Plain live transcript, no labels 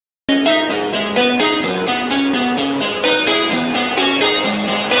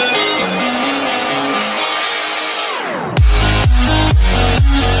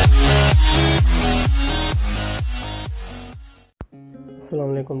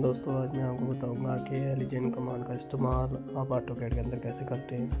वालेकुम दोस्तों, आज मैं आपको बताऊंगा कि एलिजन कमांड का इस्तेमाल आप ऑटोकैड के अंदर कैसे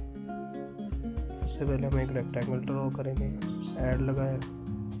करते हैं। सबसे पहले हम एक रेक्टेंगल ड्रॉ करेंगे। ऐड लगाए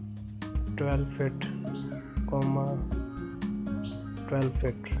 12 फीट, 12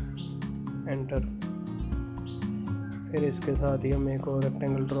 फीट, एंटर। फिर इसके साथ ही हम एक और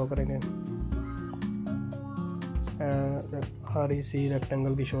रेक्टेंगल ड्रॉ करेंगे। REC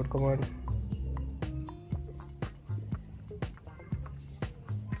रेक्टेंगल की short command,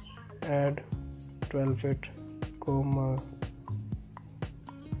 add 12 feet,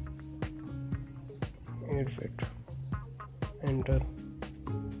 8 feet, enter.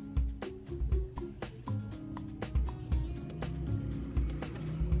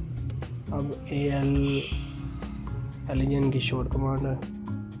 अब एलिजन की शॉर्ट कमांड है,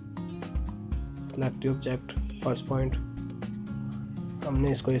 सेलेक्ट ऑब्जेक्ट फर्स्ट पॉइंट।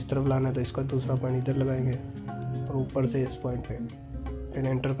 हमने इसको इस तरफ लाना है तो इसका दूसरा पॉइंट इधर लगाएंगे और ऊपर से इस पॉइंट पे, फिर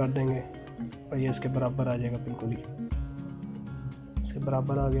एंटर कर देंगे और ये इसके बराबर आ जाएगा। बिल्कुल ही इसके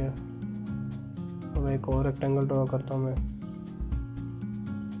बराबर आ गया। अब एक और रेक्टेंगल ड्रॉ करता हूँ मैं।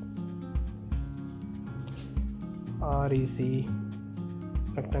 REC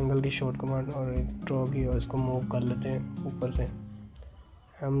रेक्टेंगल की शॉर्ट कमांड और ड्रॉ की, और इसको मूव कर लेते हैं ऊपर से।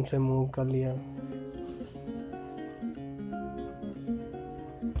 हम से मूव कर लिया।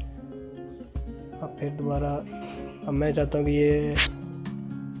 अब फिर दोबारा, अब मैं चाहता हूँ कि ये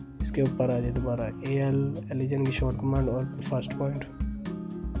इसके ऊपर आ जाए दोबारा। एलिजन की शॉर्ट कमांड और फर्स्ट पॉइंट,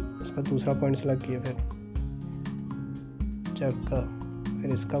 इसका दूसरा पॉइंट सेलेक्ट किया, फिर चेक का,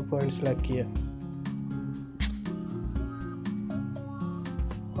 फिर इसका पॉइंट सेलेक्ट किया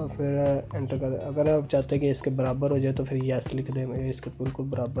और फिर एंटर कर। अगर आप चाहते हैं कि इसके बराबर हो जाए तो फिर यस लिख दें, इसके बिल्कुल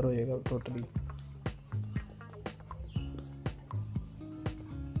बराबर हो जाएगा टोटली।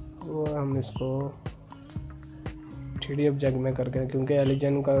 वो हम इसको 3D ऑब्जेक्ट में करके, क्योंकि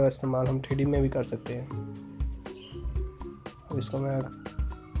एलिजन का इस्तेमाल हम 3D में भी कर सकते हैं। अब इसको मैं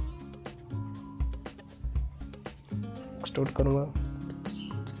एक्सट्रूड करूँगा।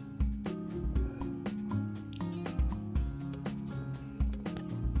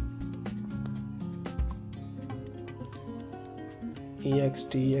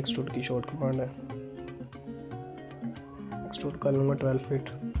 EXT एक्सट्रूड की शॉर्ट कमांड है। एक्सट्रूड कर लूँगा 12 फीट,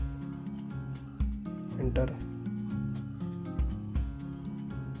 एंटर।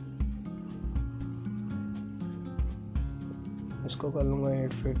 इसको कर लूँगा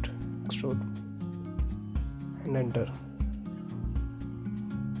 8 फीट, एक्सट्रूड एंड एंटर।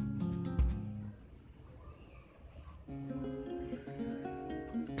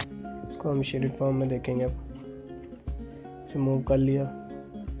 इसको हम शेडेड फॉर्म में देखेंगे। अब इसे मूव कर लिया।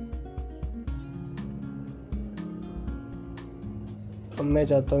 अब मैं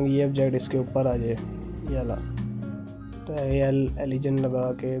चाहता हूँ कि ये ऑब्जेक्ट इसके ऊपर आ जाए, ये वाला। तो एलिजन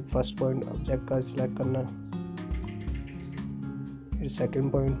लगा के फर्स्ट पॉइंट ऑब्जेक्ट का सिलेक्ट करना, फिर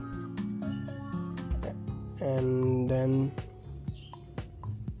second point and then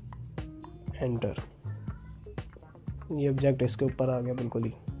enter. ये ऑब्जेक्ट इसके ऊपर आ गया बिल्कुल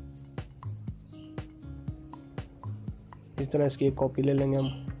ही। इस तरह इसकी एक कॉपी ले लेंगे हम।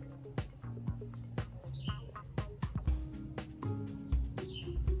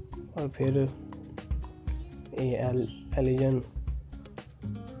 और फिर एलिजन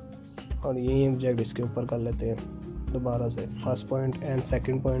और यही ऑब्जेक्ट इसके ऊपर कर लेते हैं दोबारा से। First point and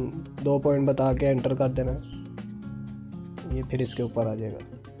second point, 2 point बता के एंटर कर देना, ये फिर इसके ऊपर आ जाएगा।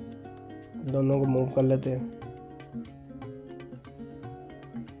 दोनों को मूव कर लेते हैं।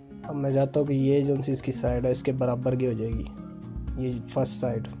 अब मैं चाहता हूँ कि ये जो सी इसकी साइड है इसके बराबर की हो जाएगी। ये फर्स्ट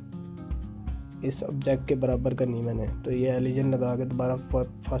साइड इस ऑब्जेक्ट के बराबर करनी मैंने, तो ये एलिजन लगा के दोबारा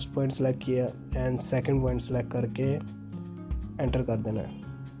फर्स्ट पॉइंट सेलेक्ट किया एंड सेकंड पॉइंट सेलेक्ट करके एंटर कर देना है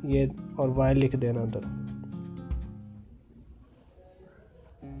ये, और वाई लिख देना उधर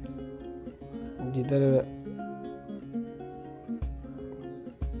जिधर।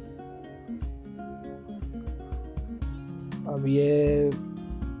 अब ये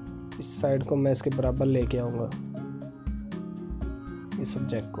इस साइड को मैं इसके बराबर लेके आऊँगा, इस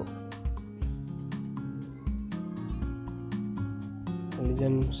ऑब्जेक्ट को।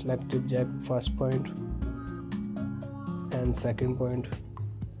 Alison select object first point and second point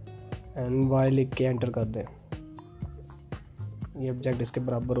and Y लिख के एंटर कर दें। ये ऑब्जेक्ट इसके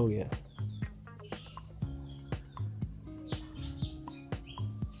बराबर हो गया।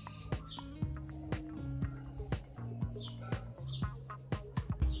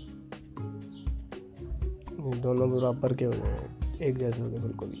 दोनों बराबर के हो गए, एक जैसे हो गए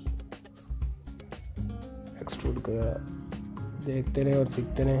बिल्कुल ही। एक्सट्रूड किया। देखते रहें और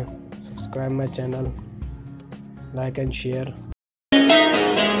सीखते रहें। Subscribe my channel, like and share.